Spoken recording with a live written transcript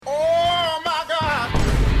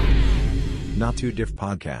Not Too Diff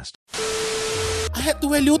Podcast. I had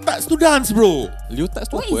to wear leotards to dance, bro. Leotards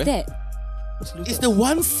tu What apa is that? It's the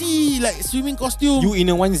onesie, like swimming costume. You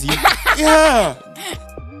in a onesie? Yeah.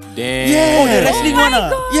 Damn. Yeah. Oh, the wrestling one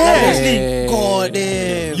ah. Yeah. Wrestling. God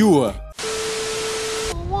damn. You ah.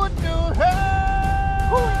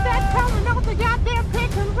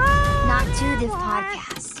 Not to this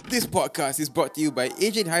podcast. This podcast is brought to you by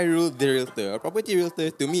Agent Hairul, the realtor, a property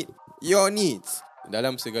realtor to meet your needs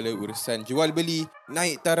dalam segala urusan jual beli,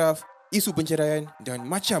 naik taraf, isu penceraian dan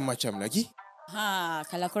macam-macam lagi.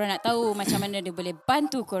 Kalau korang nak tahu macam mana dia boleh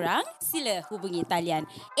bantu korang, sila hubungi talian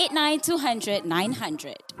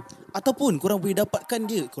 89-200-900. Ataupun korang boleh dapatkan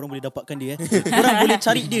dia. Korang boleh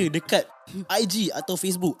cari dia dekat IG atau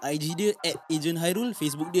Facebook. IG dia @Agent Hairul,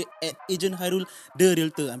 Facebook dia @Agent Hairul the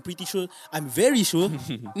realtor. I'm very sure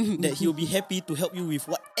that he will be happy to help you with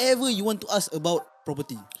whatever you want to ask about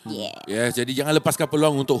property. Yeah. Yes, jadi jangan lepaskan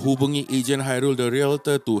peluang untuk hubungi Agent Hairul the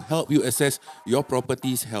realtor to help you assess your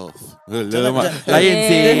property's health. Lain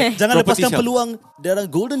sih. Jangan Property's lepaskan health. peluang. There are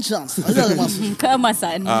golden chance.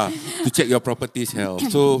 Keemasan. To check your property's health.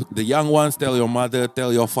 So the young ones, tell your mother,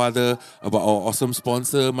 tell your father about our awesome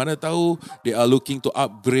sponsor. Mana tahu they are looking to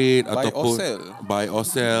upgrade ataupun buy or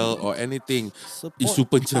sell or anything. Support. Isu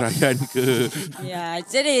penceraian ke. Ya,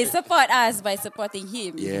 jadi support us by supporting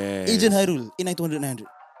him. Yes. Agent Hairul 8900.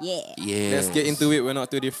 Yeah. Yes. Let's get into it. We're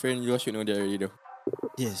not too different. You all should know that already though.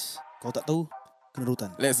 Yes. Kau tak tahu, kena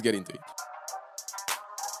rutan. Let's get into it.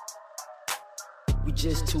 We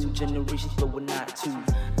just two generations, but we're not too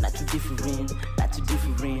different, not too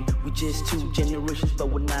different. We just two generations, but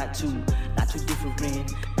we're not too different,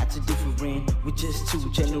 not too different. We just two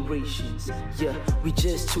generations, yeah. We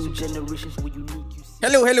just two generations. We're unique. You see.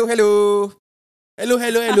 Hello.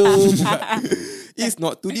 It's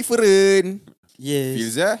not too different. Yes.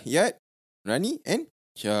 Filza, Yat, Rani and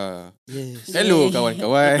Syah. Yes. Hello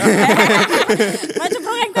kawan-kawan. Macam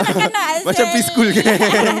program kanak-kanak. Macam preschool kan?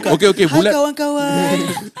 Okay, Hai bulan kawan-kawan.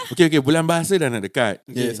 Okay, bulan bahasa dah nak dekat.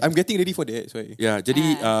 Yes, I'm getting ready for that. Sorry. Ya,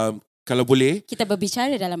 jadi kalau boleh Kita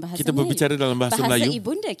berbicara dalam bahasa kita Melayu. berbicara dalam bahasa Bahasa Melayu.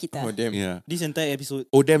 ibunda kita. Oh damn. Ya. This entire episode.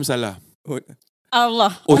 Oh damn salah.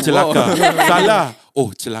 Allah. Oh celaka. Salah. Oh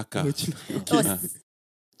celaka. Oh,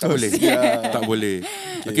 Tak boleh. Tak boleh.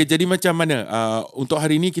 Okay, jadi macam mana? Untuk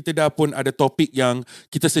hari ini kita dah pun ada topik yang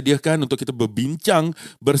kita sediakan untuk kita berbincang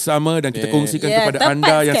bersama dan kita kongsikan kepada tepat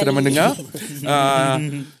anda yang sekali. sedang mendengar.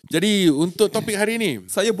 Jadi untuk topik hari ini,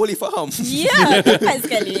 Saya boleh faham. ya, tepat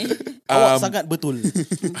sekali. Awak sangat betul.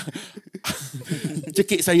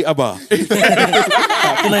 cekik saya Abah.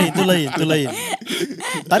 Tak, tu lain.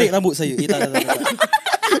 Tarik rambut saya. Tak.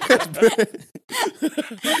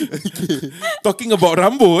 Talking about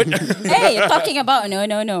rambut. Hey, talking about no.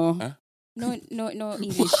 No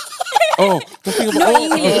English. Oh, talking about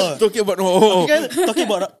talking about Talking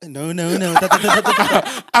about no. Tak.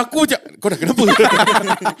 Aku kau dah kenapa?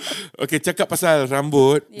 Okay, cakap pasal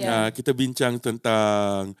rambut. Yeah. Kita bincang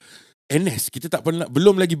tentang NS. Kita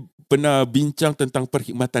belum lagi pernah bincang tentang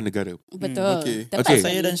perkhidmatan negara. Betul. Okay. Tepat Okay.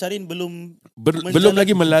 Saya sekali. dan Syarin belum Belum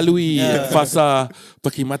lagi melalui fasa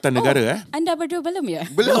perkhidmatan negara. Anda berdua belum ya?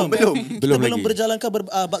 Belum. Kita belum lagi. berjalankan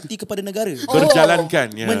bakti kepada negara. Berjalankan.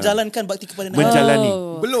 Ya. Menjalankan bakti kepada negara. Menjalani.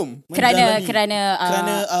 Belum. Kerana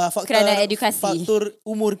kerana edukasi. faktor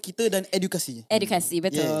umur kita dan edukasi. Edukasi,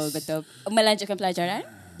 betul, Yes. betul. Melanjutkan pelajaran.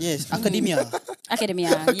 Yes, akademia.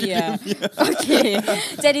 Akademia. Ya. Okey.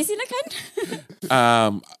 Jadi silakan.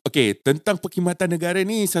 Okay, tentang perkhidmatan negara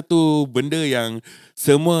ni satu benda yang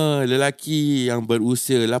semua lelaki yang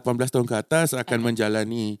berusia 18 tahun ke atas akan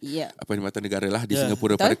menjalani perkhidmatan negara lah di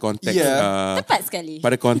Singapura. Betul. Pada konteks Tepat sekali.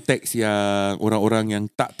 pada konteks yang orang-orang yang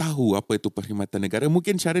tak tahu apa itu perkhidmatan negara.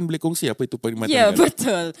 Mungkin Syarin boleh kongsi apa itu perkhidmatan Ya, negara.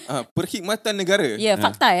 betul. Perkhidmatan negara. Ya,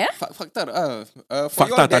 fakta ya. Fakta.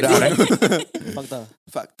 Fakta tak ada right?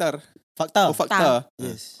 Fakta. Oh, fakta.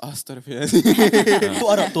 Yes. Astaghfirullahaladzim.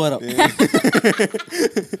 Tu Arab.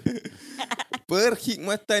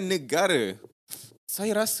 Perkhidmatan negara.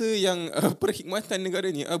 Saya rasa yang perkhidmatan negara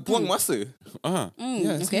ni buang masa.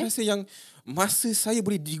 Saya rasa yang masa saya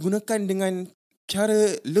boleh digunakan dengan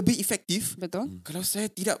cara lebih efektif Betul. kalau saya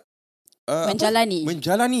tidak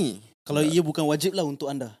Menjalani. Kalau ia bukan wajib lah untuk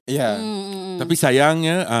anda. Ya. Tapi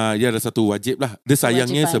sayangnya ia ada satu wajib lah. Dia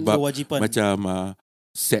sayangnya Kewajipan. sebab Kewajipan. macam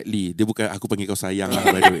sadly, dia bukan aku panggil kau sayang lah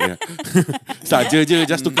by the way. Saja je,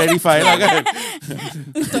 just to clarify lah kan.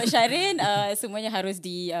 Untuk Syarin, semuanya harus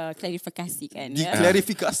diklarifikasikan.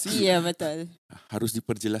 Diklarifikasi. Ya, betul. harus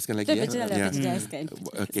diperjelaskan lagi. Perjelaskan.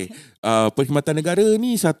 Okay. Perkhidmatan negara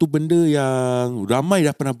ni satu benda yang ramai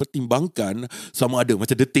dah pernah pertimbangkan, sama ada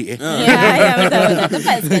macam detik betul.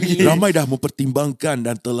 Tepat sekali. Ramai dah mempertimbangkan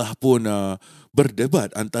dan telah pun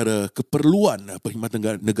berdebat antara keperluan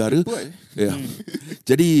perkhidmatan negara.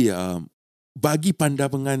 Jadi bagi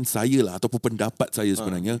pandangan saya lah ataupun pendapat saya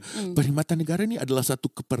sebenarnya, perkhidmatan negara ni adalah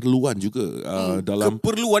satu keperluan juga dalam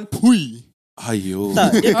keperluan pui. Ayo.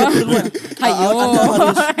 Tak, dia keperluan.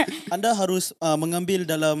 Anda harus mengambil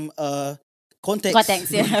dalam konteks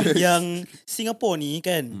yang Singapura ni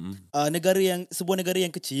kan, sebuah negara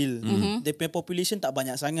yang kecil. Dia punya population tak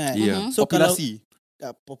banyak sangat. So populasi.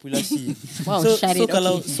 Wow,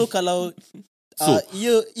 kalau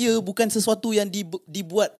ia bukan sesuatu yang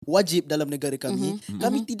dibuat wajib dalam negara kami.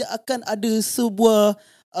 Kami tidak akan ada sebuah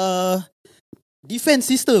defense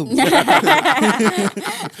system.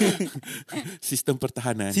 Sistem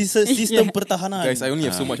pertahanan. Sistem pertahanan. Guys, I only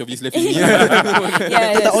have so much of this left in me.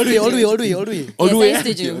 All the way. Saya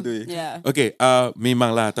setuju. Okay,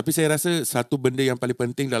 memanglah. Tapi saya rasa satu benda yang paling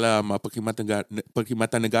penting dalam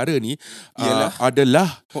perkhidmatan negara ni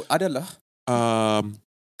adalah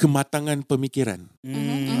kematangan pemikiran.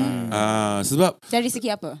 Sebab dari segi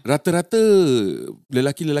apa? Rata-rata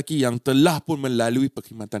lelaki-lelaki yang telah pun melalui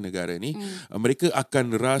perkhidmatan negara ni, mereka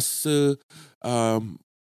akan rasa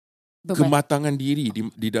kematangan diri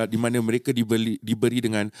di mana mereka diberi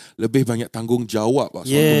dengan lebih banyak tanggungjawab.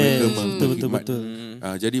 Mereka betul.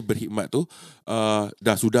 Jadi berkhidmat tu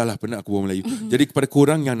dah sudahlah, penat aku buat Melayu. Jadi kepada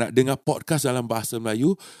korang yang nak dengar podcast dalam bahasa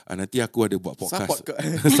Melayu, nanti aku ada buat podcast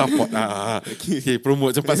support. Okay,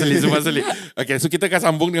 promote cepat selit. Okay, so kita akan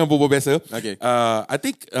sambung dengan berbual biasa. Okay. I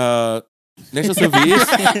think National Service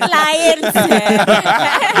lain.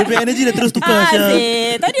 Dia punya energy dah terus tukar.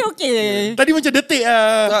 Tadi okey. Tadi macam detik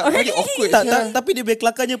Tadi awkward. Tapi dia punya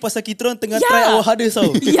kelakarnya pasal kita orang tengah try our hardest tau.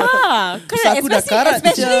 Correct. Aku dah karat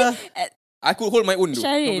I could hold my own though.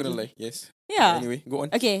 Not gonna lie. Yes. Anyway, go on.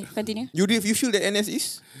 Okay, continue. You feel that NS is?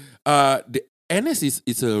 The NS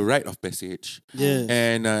is a rite of passage. Yes.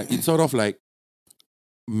 And it sort of like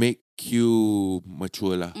make you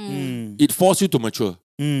mature lah. It forces you to mature.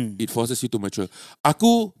 It forces you to mature.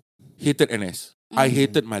 Aku hated NS. I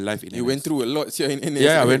hated my life in NS. You went through a lot here in NS.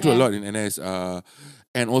 Yeah, I went through a lot in NS.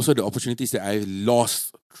 And also the opportunities that I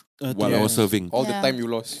lost while I was serving. All the time you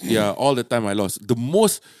lost. Yeah, all the time I lost. The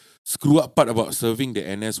most screw up part about serving the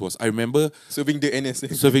NS was, I remember serving the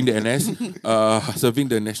NS, serving the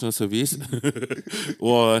National Service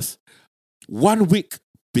was 1 week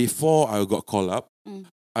before I got called up.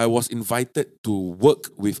 I was invited to work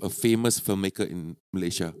with a famous filmmaker in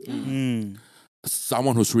Malaysia.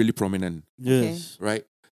 Someone who's really prominent. Yes. Right?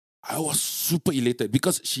 I was super elated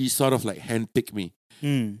because she sort of like handpicked me.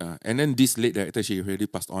 And then this late director, she already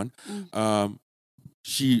passed on.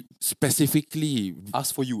 She specifically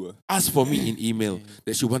asked for me in email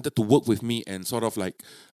that she wanted to work with me and sort of like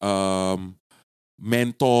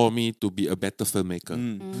mentor me to be a better filmmaker.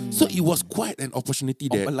 So it was quite an opportunity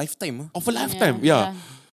of a lifetime. Yeah.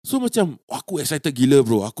 So macam aku excited gila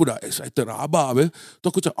bro. Aku dah excited rabak. Tu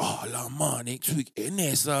aku macam lama next week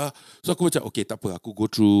NS lah. So aku macam okay tak apa, aku go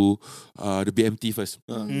through the BMT first.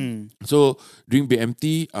 So during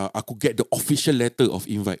BMT aku get the official letter of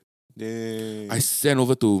invite. I send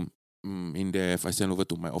over to INDEF, I send over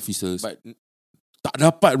to my officers. But tak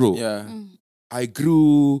dapat bro. I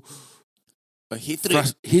grew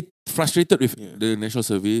frustrated with the National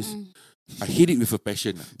Service. I hate it with a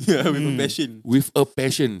passion. With a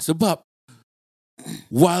passion. Sebab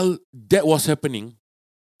while that was happening,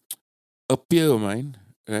 a peer of mine,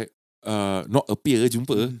 right? Not a peer,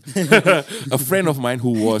 jumpa. A friend of mine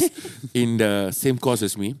who was in the same course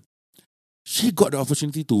as me, she got the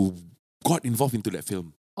opportunity to got involved into that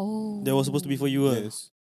film. That was supposed to be for you. Yes.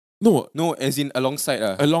 No, as in alongside.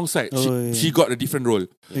 Alongside. She got a different role.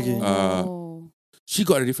 Okay. She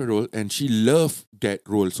got a different role and she loved that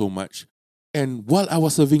role so much. And while I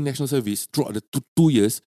was serving National Service throughout the 2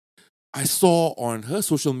 years, I saw on her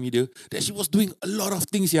social media that she was doing a lot of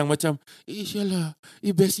things yang macam syallah,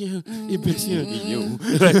 bestnya.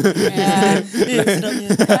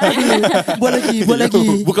 Buat lagi.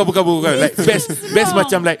 Bukan. Like best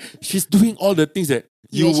macam like she's doing all the things that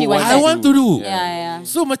I want to do. Yeah.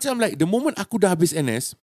 So macam like the moment aku dah habis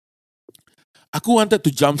NS, aku wanted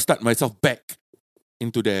to jumpstart myself back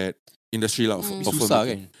into that industry lah. Susah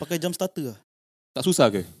kan? Pakai jump starter lah. Tak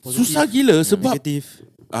susah ke? Susah gila sebab negatif.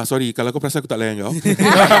 Sorry kalau kau perasan aku tak layan kau.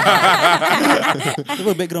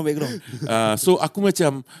 Cuba background. So aku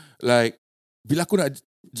macam like bila aku nak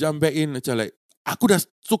jump back in macam like aku dah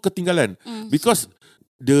so ketinggalan because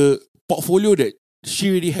the portfolio that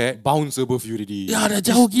she already had. Bounce above you already. Yeah, dah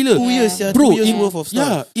jauh gila. 2 years, Bro, 2 years in, worth of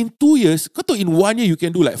stuff. in 2 years, kau tahu in 1 year you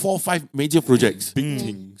can do like 4 or 5 major projects. Big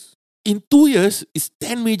things. In 2 years, it's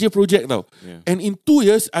 10 major project tau. Yeah. And in 2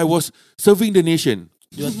 years, I was serving the nation.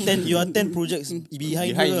 You are 10 projects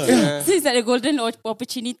behind Behind, her. yeah. So it's like a golden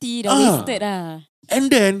opportunity dah wasted lah.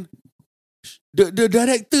 And then, the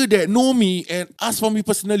director that know me and asked for me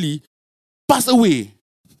personally, passed away.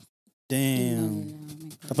 Damn.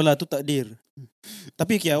 Apalah, tu takdir.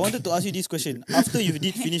 Tapi okay, I wanted to ask you this question. After you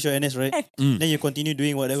did finish your NS, right? Then you continue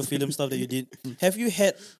doing whatever film stuff that you did. Have you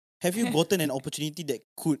gotten an opportunity that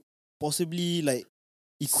could possibly like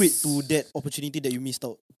equate to that opportunity that you missed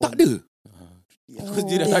out? Tak ada. Aku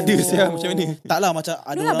dia dah tak ada siapa macam mana. Tak lah, macam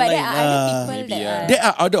ada No orang lah, but lain. there are other people that are... There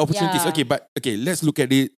are other opportunities. Yeah. Okay, but let's look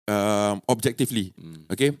at it objectively.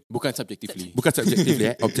 Okay? Bukan subjectively. Bukan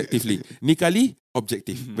subjectively, objectively. Ni kali,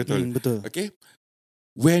 objektif. Betul. Betul. Okay?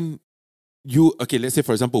 When you, let's say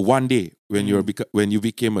for example, one day when you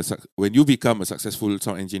become a successful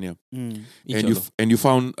sound engineer, and you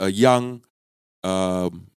found a young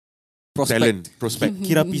prospect,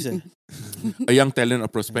 Kira piece a young talent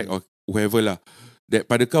or prospect or whoever lah, that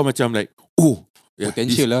pada kau macam like,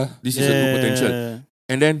 Potential lah. this is a good potential,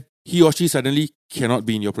 and then he or she suddenly cannot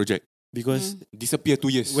be in your project because Disappear 2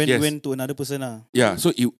 years. went to another person lah. yeah,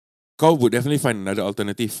 so kau would definitely find another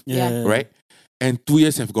alternative, right? And 2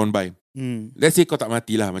 years have gone by. Let's say kau tak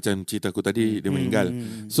mati lah, macam cerita aku tadi, dia meninggal.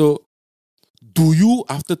 So do you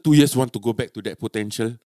after 2 years want to go back to that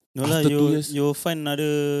potential? No lah, After 2 years, you'll find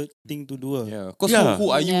another thing to do. Yeah. Cause Yeah.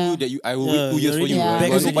 who are you that I will wait 2 years for you? Yeah.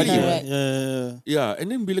 You are nobody. Correct. yeah.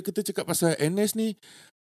 And then bila kita cakap pasal NS ni,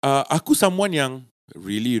 aku someone yang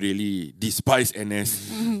really, really despise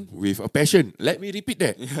NS with a passion. Let me repeat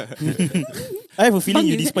that. I have a feeling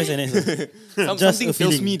you despise NS. Just Something a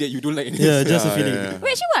tells feeling. me that you don't like it. Yeah, just a feeling.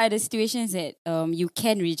 Wait, actually, what are the situations that you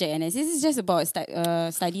can reject NS? This is just about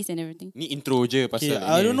studies and everything. Ni intro je Okay, pasal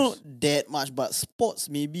I don't NS. know that much, but sports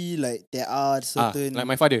maybe like there are certain. Like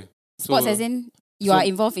my father. Sports as in you are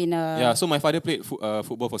involved in a... Yeah, so my father played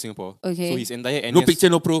football for Singapore. Okay. So his entire NS... No picture,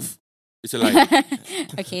 no proof. It's a lie.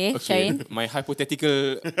 Okay, Sharin. My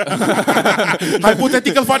hypothetical...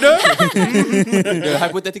 Hypothetical father? the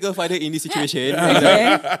hypothetical father in this situation,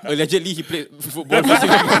 allegedly he played football for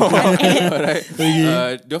Singapore.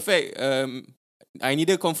 Alright. The fact... I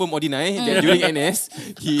neither confirm or deny that during NS,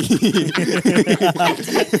 he...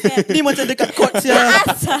 Ni macam dekat court sia.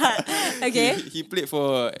 Okay. He played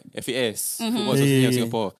for FAS, Football Association of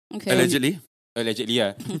Singapore. Okay. Allegedly,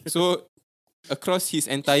 yeah. So, across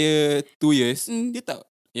his entire 2 years, dia tak...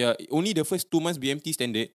 Yeah, only the first 2 months BMT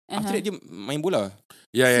standard. After that, dia main bola.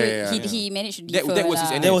 Yeah. So he managed to defer That was his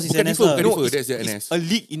lah. NS. That was his Bukan NS defer, lah. bukan defer, that's the It's NS. a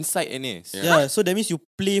league inside NS. Yeah, so that means you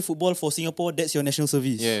play football for Singapore. That's your national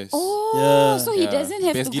service. Yes. Oh, Yeah. so he doesn't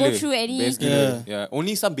have Best to go gila. through any... Best gila. Yeah.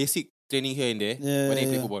 Only some basic training here and there. But then he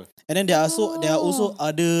play football. And then there are also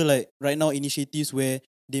other like right now initiatives where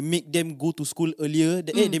they make them go to school earlier.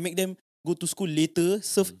 They make them go to school later,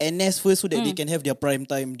 serve NS first so that they can have their prime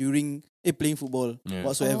time during playing football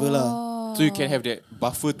whatsoever lah. So you can have that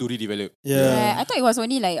buffer to redevelop. Yeah, I thought it was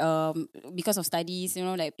only like because of studies, you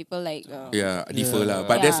know, like people like Defer lah.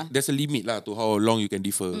 But there's a limit lah to how long you can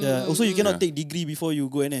defer. Yeah. Also, you cannot take degree before you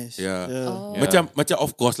go NS. Yeah. Oh. Macam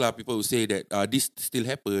of course lah, people will say that this still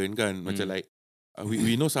happen kan. Macam like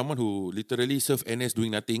we know someone who literally serve NS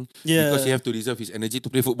doing nothing because he have to reserve his energy to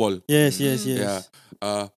play football. Yes. Yeah.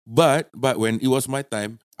 But when it was my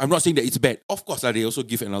time, I'm not saying that it's bad. Of course lah, they also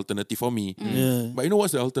give an alternative for me. Yeah. But you know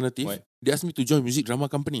what's the alternative? What? They asked me to join music drama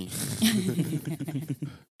company.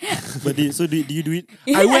 But do you do it?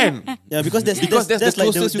 I went. Yeah, because that's the like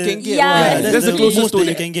closest you can get. Yeah. That's the closest most to that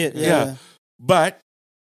you that. can get. Yeah. But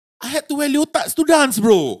I had to wear leotards to dance,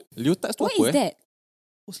 bro. Leotards tu What apa is that?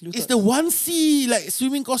 It's the onesie, like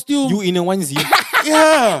swimming costume. You in a onesie?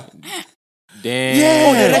 Yeah. Damn. Yeah.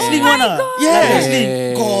 Oh, the wrestling one ah. Yeah. Wrestling.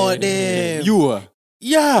 God damn. You ah.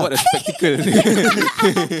 Yeah. What a spectacle.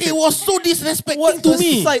 It was so disrespecting What to a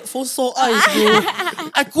me. sight for sore eyes, bro.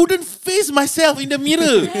 I couldn't face myself in the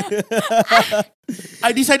mirror. I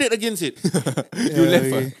decided against it. You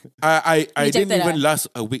left I Rejected didn't even lah. last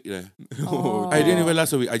a week lah. Oh. I didn't even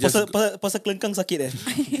last a week. I just Pasal kelengkang sakit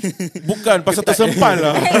bukan pasal tersempal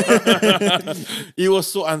lah. It was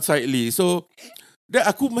so unsightly. So that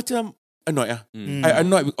aku macam annoyed lah. I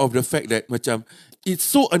annoyed of the fact that macam it's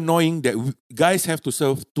so annoying that guys have to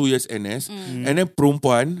serve 2 years NS and then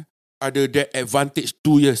perempuan ada that advantage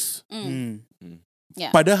 2 years.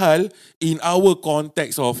 Yeah. Padahal in our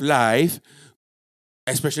context of life,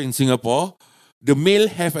 especially in Singapore, the male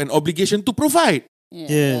have an obligation to provide.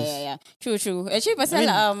 Yeah. True. Actually pasal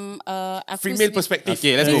female perspective.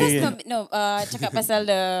 Okay, let's go. Cakap pasal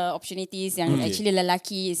the opportunities yang actually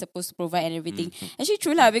lelaki is supposed to provide and everything. Actually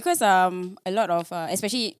true lah, because a lot of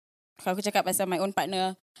especially kalau aku cakap pasal my own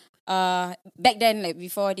partner, back then, like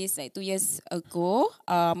before this, like 2 years ago,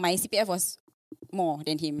 my CPF was more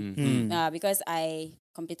than him. Because I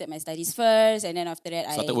completed my studies first, and then after that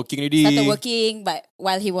Started I working already. started working, but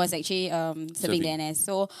while he was actually serving the NS.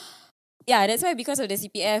 So yeah, that's why because of the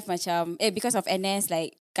CPF because of NS,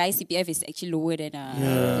 like guys CPF is actually lower than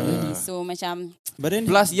ladies. So macam, But then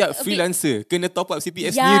Plus freelancer kena top up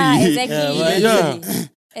CPF yeah, sendiri. exactly.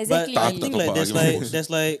 Exactly. But I think like there's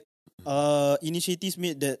like initiatives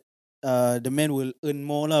made that the men will earn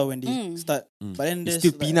more lah when they start. But then there's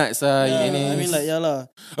Still like, peanuts lah. I mean like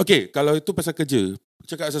lah. Okay, kalau itu pasal kerja,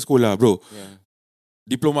 cakap pasal sekolah, bro.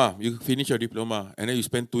 Diploma, you finish your diploma and then you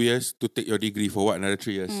spend 2 years to take your degree for what, another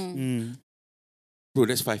 3 years. Bro,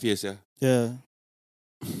 that's 5 years, Yeah.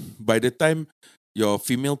 By the time your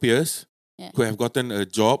female peers who have gotten a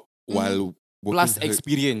job while Plus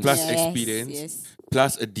experience. Yes.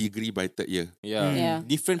 Plus a degree by 3rd year. Yeah.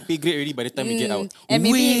 Different pay grade already by the time we get out. And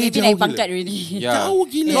maybe jauh like gila. pangkat already. Yeah. Jauh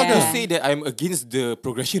gila. Not to Yeah. say that I'm against the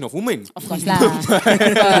progression of women. Of course lah. Of course.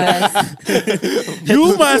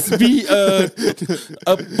 You must be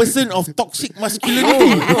a person of toxic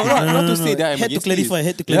masculinity. Not to say that I'm Had to against clarify.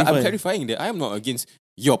 Yeah, I'm clarifying that I am not against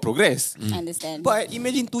your progress. Understand. But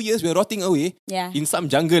imagine 2 years we're rotting away in some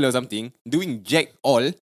jungle or something, doing jack all.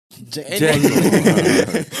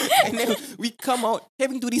 And then we come out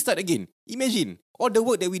having to restart again. Imagine all the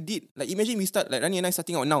work that we did. Like imagine we start, like Rani and I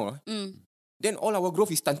starting out now. Then all our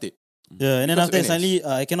growth is stunted. Yeah, and then after that suddenly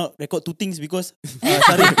I cannot record 2 things because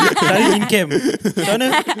Syaril in camp.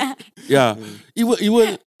 Yeah, it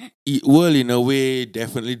will in a way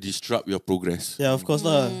definitely disrupt your progress. Yeah, of course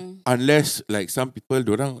lah. Unless like some people,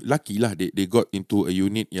 dorang lucky lah, they got into a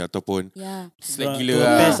unit ataupun Slack They gila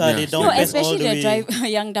don't pass lah. they don't No, pass all especially the the way. driver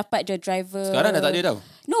yang dapat the driver. Sekarang dah tak ada tau.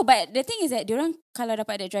 No, but the thing is that diorang kalau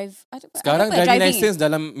dapat the drive, Sekarang driving license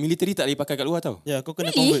dalam military tak boleh pakai kat luar tau. Yeah, kau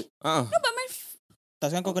kena Really? convert. No, but Tak,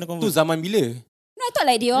 sekarang kau kena Tu convert. zaman bila? I thought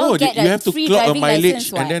like they all get you have to free clock a driving mileage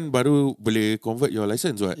license. and then baru boleh convert your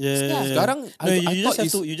license, what? Yeah. Sekarang No,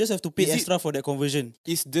 you just have to pay is it- extra for that conversion.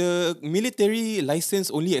 Is the military license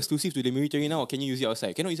only exclusive to the military now, or can you use it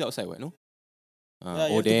outside? Cannot use it outside, what? No.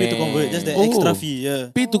 You have to pay to convert. Just the extra fee. Yeah.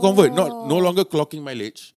 Pay to convert, no longer clocking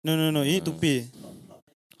mileage. No. You need to pay.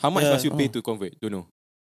 How much Yeah. must you pay to convert? Don't know.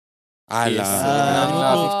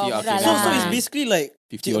 Alah. 50. Okay. So it's basically like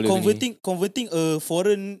 $50 converting a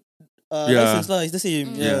foreign Yeah. license lah. It's the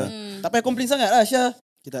same. Yeah. Tak payah complain sangat lah, Syah.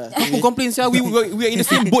 Kita Aku complain siya. We are in the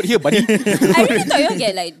same boat here, buddy. I really thought you all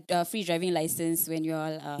get like free driving license when you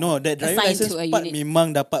all No, that driving assigned license to a part unit.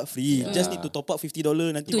 memang dapat free. Just need to top up $50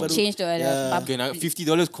 nanti To baru. change to a pub. Okay, now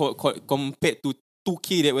 $50 compared to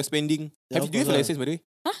 2K that we're spending. Yeah, Do you have a license, by the way?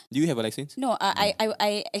 Do you have a license? No,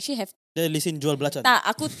 I actually have. Dia lesen jual belacan. Tak,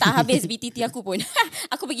 aku tak habis BTT aku pun.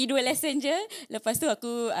 Aku pergi 2 lesson je. Lepas tu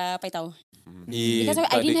aku paitau. Because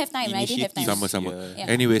I didn't have time. Sama-sama.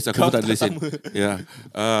 Yeah. Anyways, aku pun tak ada lesen. Yeah.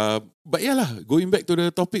 But yeah lah, going back to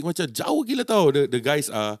the topic, macam jauh gila tau. The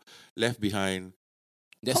guys are left behind.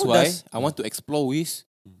 That's why I want to explore ways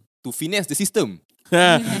to finesse the system.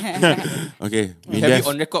 Okay. We have it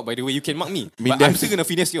on record, by the way. You can mark me. But I'm still gonna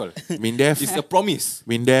finesse you all. Mindef, It's a promise.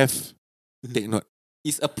 take note.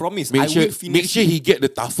 It's a promise. Make I will sure finesse he get the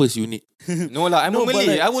toughest unit. No lah, I'm No, a but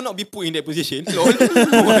Malay. like- I will not be put in that position. No,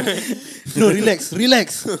 relax.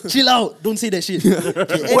 Chill out. Don't say that shit.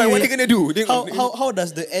 Okay, What are anyway, they gonna do? how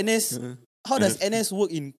does the NS NS work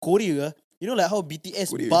in Korea? You know like how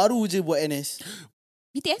BTS baru je buat NS.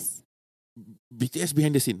 BTS? BTS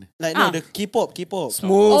behind the scene. Like no, the K-pop.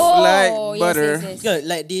 Smooth like butter. Yes. Yeah,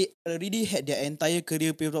 like they already had their entire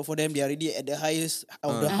career paved out for them. They are already at the highest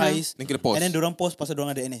of the highs. Then kena pause. And then dorang pause pasal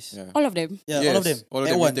dorang ada NS. Yeah. All of them. Yeah, Yes, all of them all of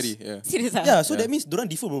at them once. military, yeah. Serious ah? Yeah, so that means dorang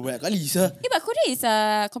defer berapa banyak kali sah. But Korea is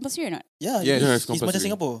compulsory or not? Yeah, Yes. Yeah, it's it's macam compulsory.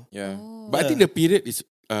 Singapore. Yeah. But I think the period is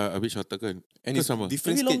a bit shorter kan. And it's sama.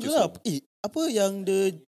 different Maybe stage longer lah. also. Apa yang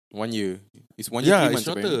the 1 year. It's 1 year, Yeah, 3 it's months.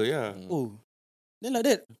 shorter. apparently. Yeah. oh. Then like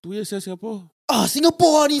that. 2 years Singapore.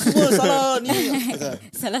 Singapore lah ni semua salah ni.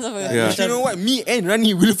 Salah siapa? Yeah. You know what? Me and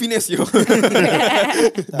Rani will finesse you.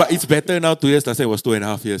 But it's better now. 2 years. Last time it was 2.5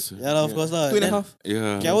 years. Yeah lah, of course lah. 2.5.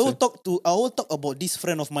 Yeah. Okay, I will talk about this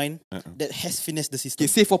friend of mine that has finessed the system. Okay,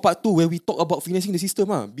 save for part 2 where we talk about finessing the system.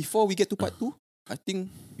 Before we get to part 2, I think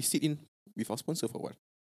we sit in with our sponsor for a while.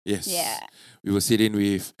 Yes. Yeah. We will sit in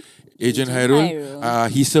with Agent Agent Hairul. Hairul.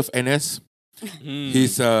 He served NS. He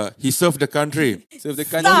served the country. Serve the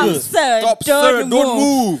country. Stop, sir, Don't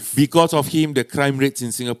move. Because of him, the crime rates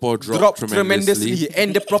in Singapore dropped tremendously.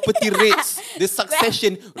 And the property rates, the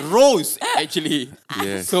succession rose actually.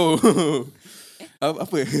 Yes. So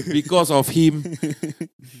apa? Because of him,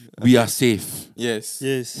 we are safe. Yes.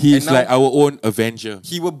 He's And now- like our own avenger.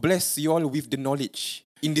 He will bless you all with the knowledge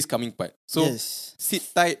in this coming part. So sit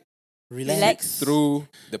tight, Relax. through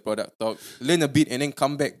the product talk, learn a bit and then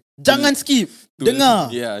come back. Jangan skip.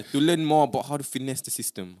 Dengar. To learn more about how to finesse the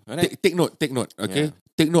system. Alright? Take note, okay? Yeah.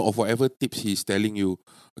 Take note of whatever tips he's telling you.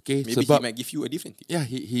 Okay? Maybe he might give you a different tip. Yeah,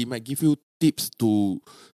 he might give you tips to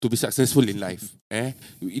be successful in life.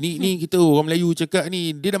 Ini kita orang Melayu cakap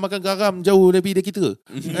ni, dia dah makan garam jauh lebih dari kita.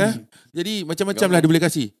 Jadi macam-macam lah dia boleh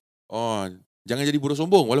kasih. Jangan jadi bodoh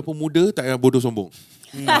sombong. Walaupun muda, tak payah bodoh sombong.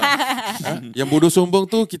 Yang bodoh sombong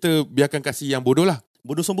tu kita biarkan kasih yang bodoh lah.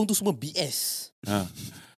 Bodoh sombong tu semua BS.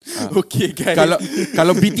 Okay guys.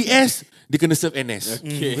 Kalau BTS, dia kena serve NS.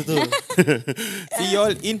 Okay. Betul. See you all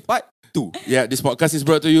in part 2. Yeah, this podcast is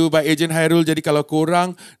brought to you by Agent Hairul. Jadi kalau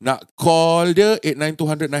korang nak call dia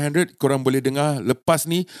 89200900, korang boleh dengar lepas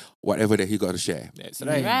ni whatever that he got to share. That's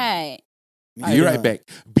right. Right. Be right back.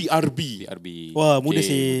 BRB. Wah, muda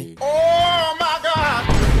sih.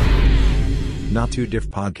 Not Too Diff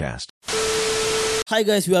Podcast. Hi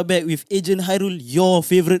guys, we are back with Agent Hairul, your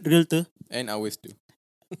favorite realtor. And ours too.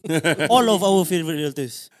 All of our favorite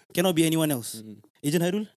realtors. Cannot be anyone else. Agent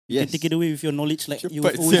Hairul, you Yes. can take it away with your knowledge like you've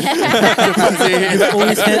Cepat always, you've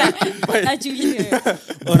always had. Laju gila.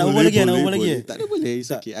 Nak berbual lagi. Tak ada boleh.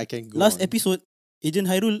 It's okay. I can go Last on. episode, Agent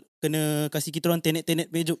Hairul kena kasih kita orang tenet-tenet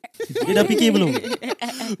punya joke. Dia dah fikir belum?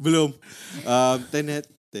 Belum. Tenet.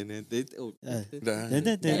 Oh.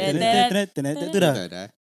 Tenet tu dah. Dah.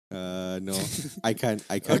 No, I can't.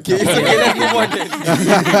 Okay, it's okay. Let's move on then.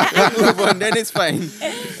 Let's move on. Then it's fine.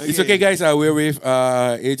 It's okay guys, we're with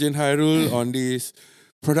Agent Hairul on this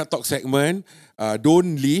product talk segment.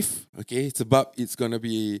 Don't leave, okay? Sebab it's gonna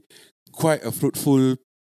be quite a fruitful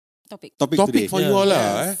Topic. topic for you all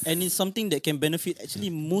lah. And it's something that can benefit actually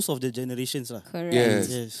most of the generations lah. Correct.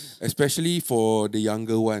 Yes. Especially for the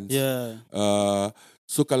younger ones. Yeah.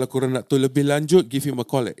 So kalau korang nak tahu lebih lanjut, give him a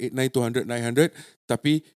call at 89200900.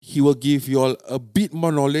 Tapi he will give you all a bit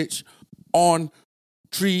more knowledge on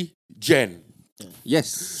 3 gen.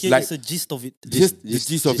 Yes. Here Like- is a gist of it. Just the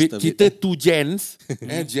gist of it. Kita 2 gens,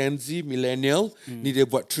 Gen Z, Millennial, ni dia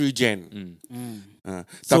buat 3 gen.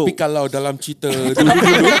 Tapi kalau dalam cerita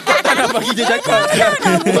dulu-dulu, Tak nak bagi dia cakap.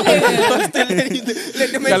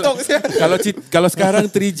 Let the man talk. kalau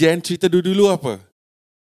sekarang 3 gen, cerita dulu-dulu apa?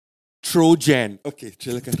 Trojan. Okay,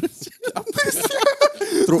 silakan.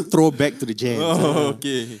 Throwback to the jam. Oh,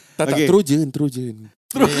 okay. Tak, Okay. Trojan.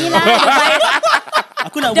 Yelah,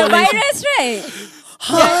 Aku nak the buat lagi. virus, right?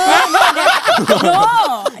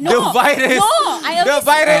 No. The virus. No, I The always...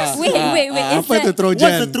 virus. Wait. Apa tu Trojan?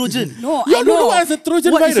 What's a Trojan? No, You I don't know know. what's a Trojan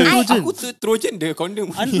What is a virus? Trojan? Aku Trojan the condom.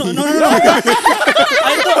 No.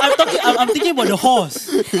 I'm thinking about the horse.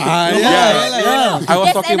 Yeah. I was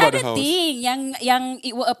There's talking about the another house. thing yang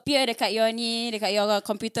it will appear dekat your ni, dekat your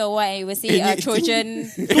computer what it will say Trojan.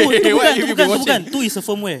 Tu bukan. Tu is a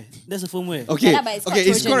firmware. That's a firmware. Okay, Yeah, but it's called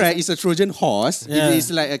it's Trojan. correct. It's a Trojan horse. Yeah. It is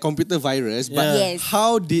like a computer virus. But Yeah. Yes.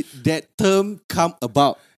 how did that term come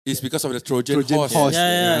about? It's because of the Trojan horse.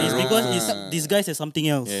 Yeah. It's because it's disguised as something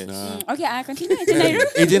else. Okay, I continue. Agent Hairul.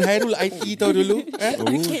 Agent Hairul IT tahu dulu.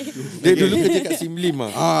 Dia dulu kerja kat Simlim.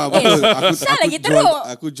 Betul. lagi teruk.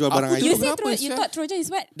 Aku jual barang You itu. say you thought Trojan is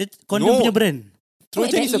what? Dia condom punya brand.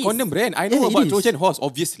 Trojan is a that is. condom brand. I know Yeah, it about is. Trojan horse.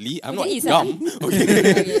 Obviously, I'm not That is, dumb.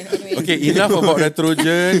 Anyway. Okay, enough about the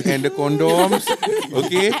Trojan and the condoms.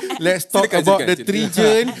 Okay, let's talk Silakan, about silakan, the silakan.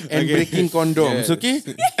 Trojan and breaking condoms. Yes. Okay.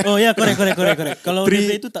 Oh yeah, correct. Kalau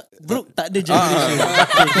daripada itu tak tak ada generation. Okay,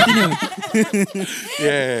 continue.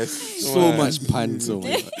 Yes. So much pun.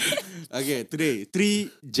 Okay, today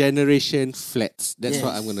 3 generation flats. That's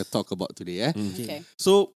what I'm going to talk about today. Okay.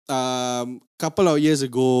 So, couple of years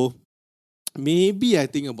ago, maybe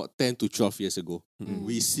I think about 10 to 12 years ago,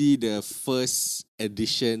 we see the first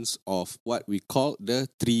editions of what we call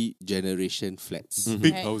the 3 generation flats.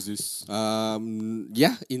 Big Right. houses.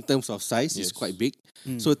 In terms of size, it's Yes. quite big.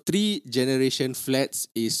 So 3 generation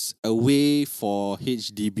flats is a way for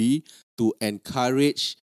HDB to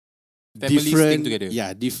encourage Families staying together.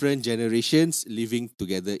 different generations living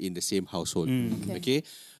together in the same household. Okay.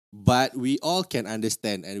 But we all can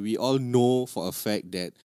understand and we all know for a fact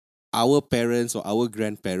that our parents or our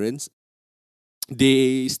grandparents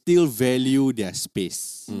they still value their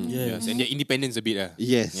space. Yes, and their independence a bit.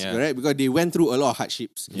 Yes, correct. Because they went through a lot of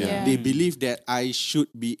hardships. Yeah. They believe that I should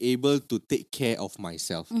be able to take care of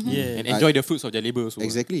myself. And enjoy the fruits of their labor also.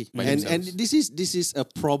 Exactly. by And themselves. this is a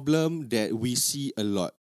problem that we see a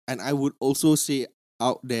lot. And I would also say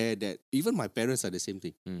out there that even my parents are the same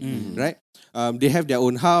thing. Right? They have their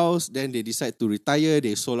own house, then they decide to retire,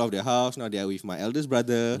 they sold off their house, now they are with my eldest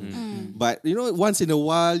brother. But you know, once in a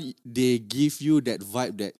while they give you that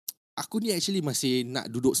vibe that aku ni actually masih nak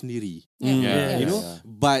duduk sendiri. You know,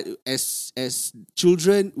 but as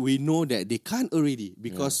children we know that they can't already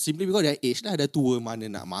because simply because their age dah tua, mana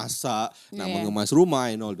nak masak, nak mengemas rumah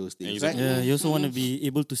and all those things, right? Yeah, you also want to be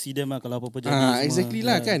able to see them kalau apa-apa jadi. Semua. Exactly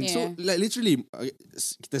lah kan. So like literally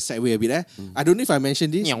kita segue a bit I don't know if I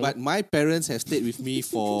mentioned this, but my parents have stayed with me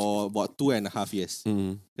for about 2.5 years.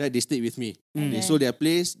 Right, they stayed with me. They sold their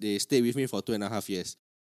place, they stayed with me for 2.5 years.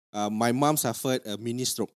 My mom suffered a mini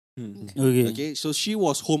stroke. Okay, so she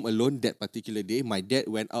was home alone that particular day. My dad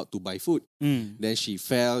went out to buy food. Then she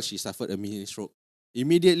fell, she suffered a mini stroke.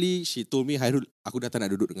 Immediately she told me, Hairul, aku dah tak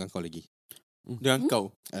nak duduk dengan kau lagi. Dengan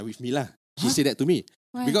kau? With me lah. She said that to me.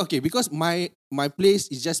 Why? Because my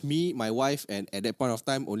place is just me, my wife, and at that point of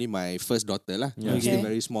time only my first daughter lah. Still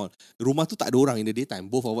very small. Rumah tu tak ada orang in the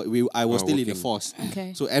daytime. Both of I was still in the force.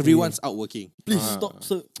 Okay. So everyone's out working. Please stop,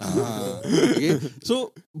 sir. Okay.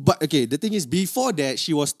 So the thing is, before that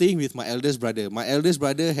she was staying with my eldest brother. My eldest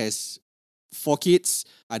brother has 4 kids,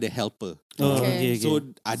 ada helper. Okay. So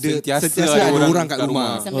Sentiasa ada orang kat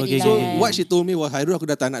rumah. Somebody So lain. what she told me was, Hairul, aku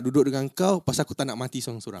dah tak nak duduk dengan kau pasal aku tak nak mati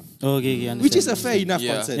seorang-seorang. Okay, Which is a fair enough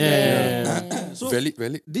concern. So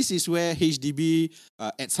Valid. this is where HDB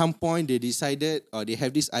at some point they decided or they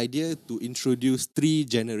have this idea to introduce 3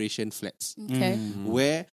 generation flats. Okay.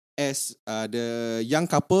 Where as the young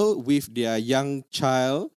couple with their young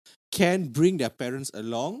child can bring their parents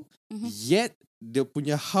along, yet the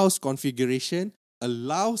punya house configuration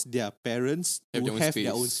allows their parents to have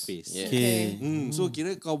their own space. Okay. So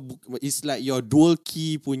kira kau it's like your dual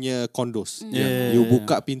key punya condos. You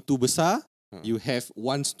buka pintu besar, you have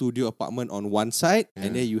one studio apartment on one side,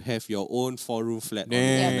 and then you have your own 4-room flat on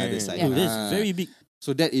the other side. That's very big.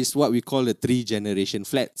 So that is what we call the 3 generation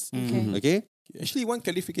flats. Okay? Actually, one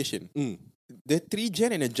clarification. The 3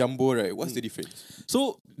 gen and the jumbo, right? What's the difference?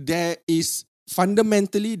 So there is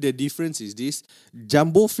fundamentally the difference is this: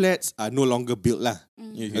 jumbo flats are no longer built lah.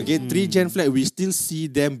 Okay, 3 gen flat we still see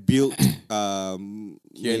them built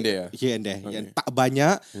Here and there. Yang tak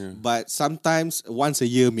banyak, but sometimes once a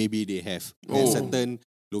year maybe they have at certain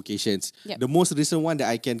locations. The most recent one that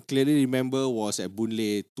I can clearly remember was at Boon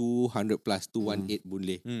Lay, 200 plus 218 Boon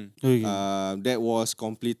Lay. That was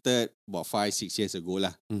completed about 5-6 years ago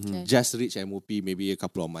lah. Just reached MOP maybe a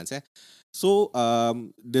couple of months. So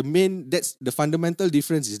that's the fundamental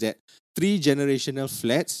difference is that 3 generational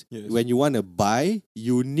flats, when you want to buy,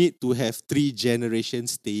 you need to have 3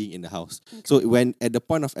 generations staying in the house. So when at the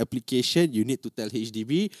point of application, you need to tell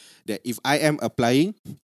HDB that if I am applying,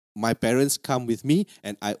 my parents come with me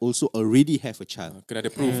and I also already have a child. Kena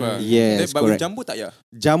ada proof Yes, but with correct. jumbo tak ya?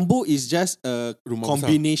 Jumbo is just a Rumah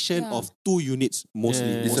combination of 2 units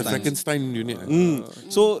mostly. It's most a times. Frankenstein unit.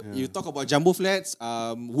 So you talk about jumbo flats,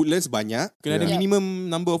 Woodlands banyak. Kena ada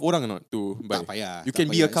minimum number of orang or not to buy? Tak payah. You tak can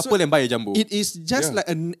be payah. a couple and buy a jumbo. It is just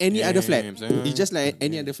like any other flat. Damn. It's just like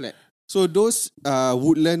any other flat. So those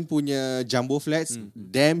Woodland punya jumbo flats,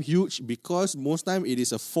 damn huge because most time it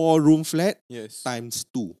is a 4-room flat times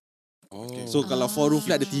 2. So kalau 4-room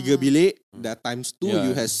flat ada 3 bilik, dah times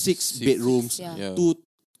 2 you have 6 bedrooms, 2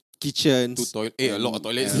 kitchens, 2 toilet, a lot of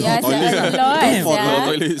toilets. Yes, a lot.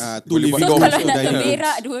 Toilets. 2 living So rooms, kalau 2 nak dining rooms.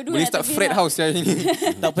 terberak dua-dua Boleh nak start terberak. flat house ni.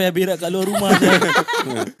 Tak payah berak kat luar rumah.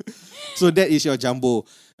 So that is your jumbo.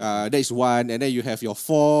 That is one, and then you have your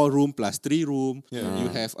 4-room plus 3-room.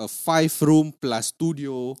 You have a 5-room plus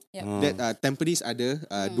studio. That Tampines ada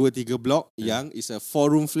 2-3 block yang is a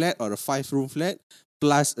 4-room flat or a 5-room flat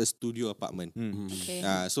plus a studio apartment.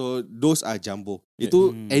 So those are jumbo.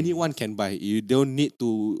 Itu anyone can buy. You don't need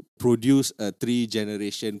to produce a 3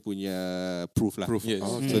 generation punya proof lah.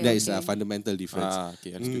 So that is a fundamental difference.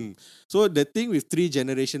 Understood. So the thing with 3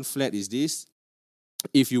 generation flat is this: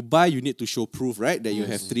 if you buy, you need to show proof, right? That you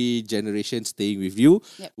have 3 generations staying with you.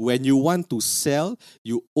 When you want to sell,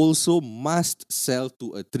 you also must sell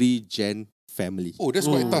to a 3-gen family. Oh, that's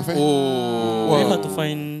quite tough. Very hard to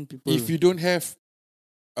find people. If you don't have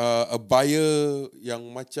a buyer yang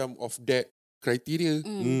macam of that criteria,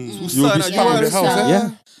 Susah nak jual the house.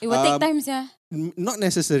 It will take time, Not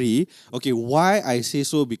necessary. Okay, why I say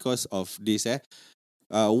so because of this.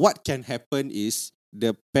 What can happen is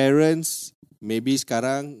the parents maybe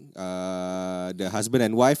sekarang the husband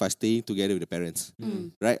and wife are staying together with the parents,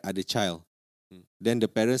 right? Ada child. Then the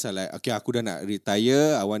parents are like, okay, aku dah nak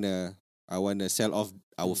retire. I wanna sell off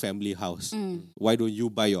our family house. Why don't you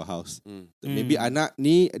buy your house? Maybe anak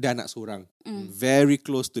ni ada anak seorang, very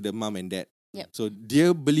close to the mom and dad. So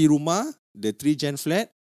dia beli rumah, the 3-gen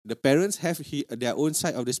flat. The parents have their own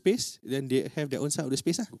side of the space, then they have their own side of the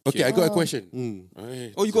space. Okay, I got a question.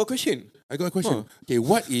 Oh, you got a question? I got a question. Okay,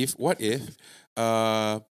 what if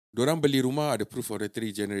dorang beli rumah ada proof of the 3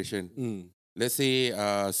 generation. Let's say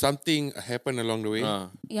something happened along the way.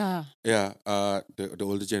 Yeah. The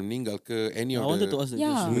older gen meninggal ke any of I wanted the to ask that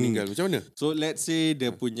Yeah. question. meninggal. Macam mana? So let's say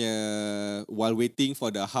dia punya, while waiting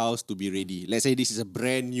for the house to be ready. Let's say this is a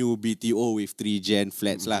brand new BTO with 3-gen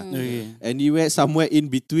flats lah. Okay. Anywhere, somewhere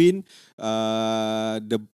in between,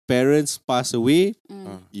 the parents pass away,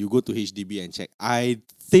 you go to HDB and check. I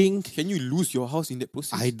think, Can you lose your house in that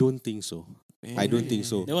process? I don't think so. I don't think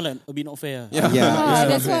so. That one like a bit not fair. Yeah.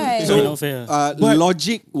 That's why. So not fair.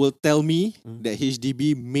 Logic will tell me that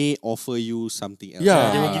HDB may offer you something else.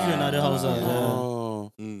 Yeah. They will give you another house.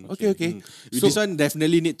 Okay. This one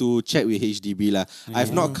definitely need to check with HDB lah.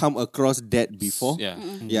 I've not come across that before.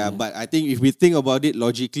 Yeah. But I think if we think about it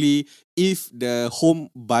logically, if the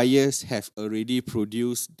home buyers have already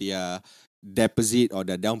produced their deposit or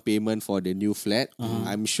the down payment for the new flat,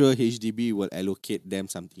 I'm sure HDB will allocate them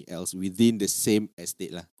something else within the same estate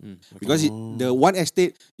lah. Because the one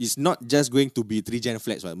estate is not just going to be 3-gen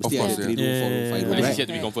flats, right? Mesti course, ada 3 room, 4 room, 5 room, This right? yet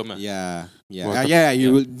to be confirmed lah. You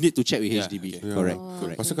will need to check with HDB. okay.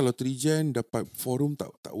 Correct. Pasal kalau 3-gen dapat 4 room tak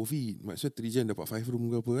worth it. Maksudnya 3-gen dapat 5 room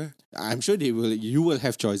ke apa I'm sure you will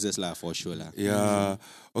have choices lah, for sure lah. Yeah.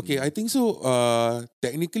 Okay, I think so.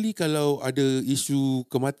 Technically kalau ada isu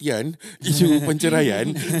kematian, isu penceraian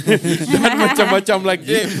dan macam-macam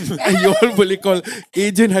lagi, you all boleh call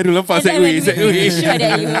Agent Hairul. Nampak segway. Sure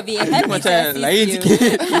that you will be happy Macam to assist lain you.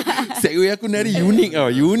 sikit. Segway aku nari unik tau.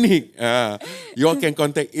 Unik. You all can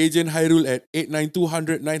contact Agent Hairul at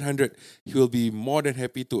 89200-900. He will be more than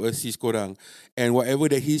happy to assist korang. And whatever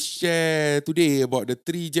that he share today about the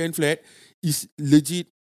 3-gen flat is legit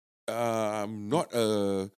not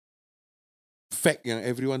a fact yang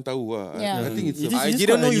everyone tahu lah. Yeah. I think it's I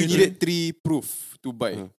didn't know you needed 3 proof to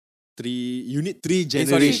buy. You need 3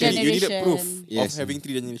 Sorry, generation. you needed proof Yes. of having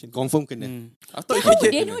 3 generation. Confirm kena. I thought How would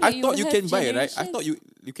they know that I thought you you will can have buy, right? I generations? thought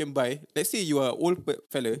you can buy. Let's say you are old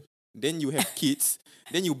fella, then you have kids,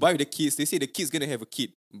 then you buy with the kids. They say the kid's gonna have a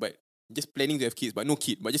kid, but just planning to have kids, but no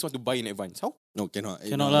kid, but just want to buy in advance. How? No, cannot.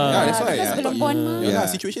 Cannot lah. Yeah, that's why. Because I thought belum born mah. Yeah.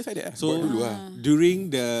 situations like that. So Buat dulu lah. during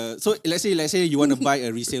let's say you want to buy a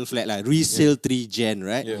resale flat lah, resale 3-gen,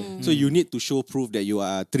 right? Yeah. So you need to show proof that you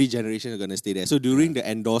are 3 generations are gonna stay there. So during the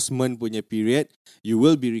endorsement punya period, you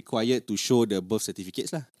will be required to show the birth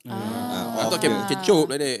certificates lah. I thought can chope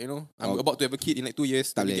like that, you know. I'm about to have a kid in like 2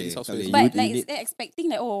 years. Tak let me boleh, get this house tak first. boleh. But You like need- they're expecting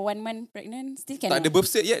like 1 month pregnant still Tak cannot. ada birth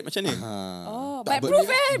cert yet macam ni. Oh, Tak but ber- proof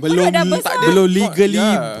belum perut dah besar. belum legally.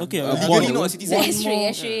 Yeah. Okay, Legally one- not a citizen.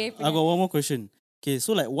 X-ray. I got one more question. Okay,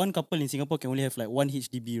 so like one couple in Singapore can only have like 1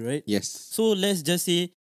 HDB, right? Yes. So let's just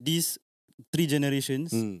say these 3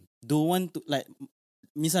 generations don't want to like,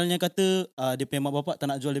 misalnya kata dia punya mak bapak tak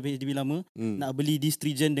nak jual dia punya HDB lama, nak beli this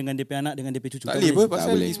 3-gen dengan dia punya anak dengan dia punya cucu. Tak boleh apa Tak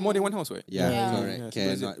pasal boleh. it's more than one house, right? Yeah, Yeah. correct.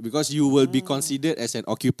 Yeah, Cannot. Because you will be considered as an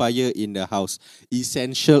occupier in the house,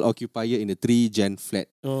 essential occupier in the 3-gen flat.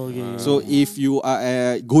 Oh, okay. So if you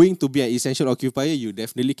are going to be an essential occupier, you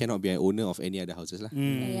definitely cannot be an owner of any other houses lah.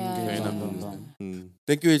 Yeah. Okay, Fair faham.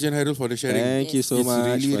 Thank you Agent Hairul for the sharing. Thank you so It's much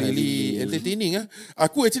really for having really me. entertaining ah.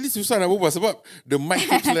 Aku actually susah nak berbual sebab the mic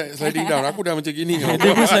keeps sliding down. Aku dah macam gini.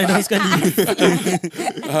 Dia pun slide down sekali.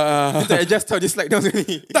 Kita adjust how dia slide down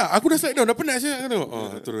sekali. Tak, aku dah slide down. Dah penat saya tengok.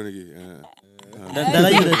 Turun lagi.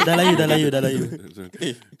 Dah layu.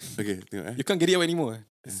 Okay, tengok You can't get it out anymore.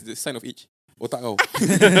 It's the sign of age. Otak kau.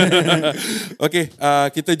 Okay,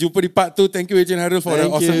 kita jumpa di part 2. Thank you Agent Hairul for the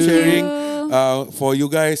Thank awesome you. sharing. For you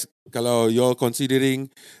guys, kalau you're considering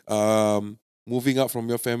moving out from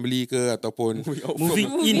your family ke ataupun Moving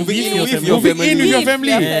in Moving in with with your your family. moving in with your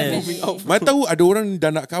family. Yeah. Mana tahu ada orang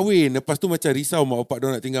dah nak kahwin, lepas tu macam risau mak bapak dia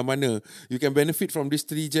nak tinggal mana. You can benefit from this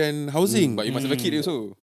 3-gen housing. But you must have a kid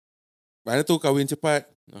also. Mana tahu kahwin cepat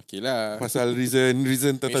Okay lah. pasal reason Make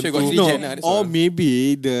sure tertentu. got 3-gen lah. That's Or all.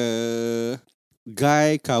 maybe the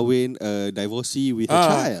guy kahwin a divorcee with a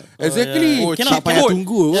child. Exactly. Oh, Cannot Tak payah code.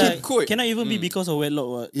 tunggu. Yeah, Code. cannot even be because of wedlock.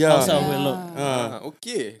 What? Yeah. Outside of wedlock.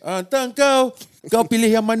 Okay. Entah kau pilih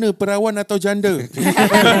yang mana, perawan atau janda?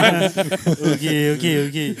 Okay.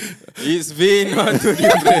 It's been one to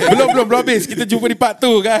different. belum habis. Kita jumpa di part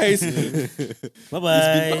 2 guys. Bye-bye. It's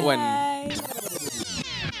been part 1. Bye.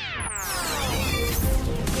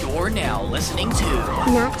 You're now listening to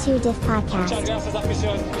Not Too Diff Podcast.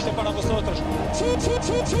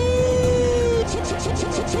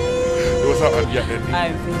 What's up, Aliyah?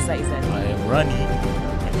 I'm Fiza Izan. I am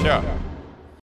Rani. Sure.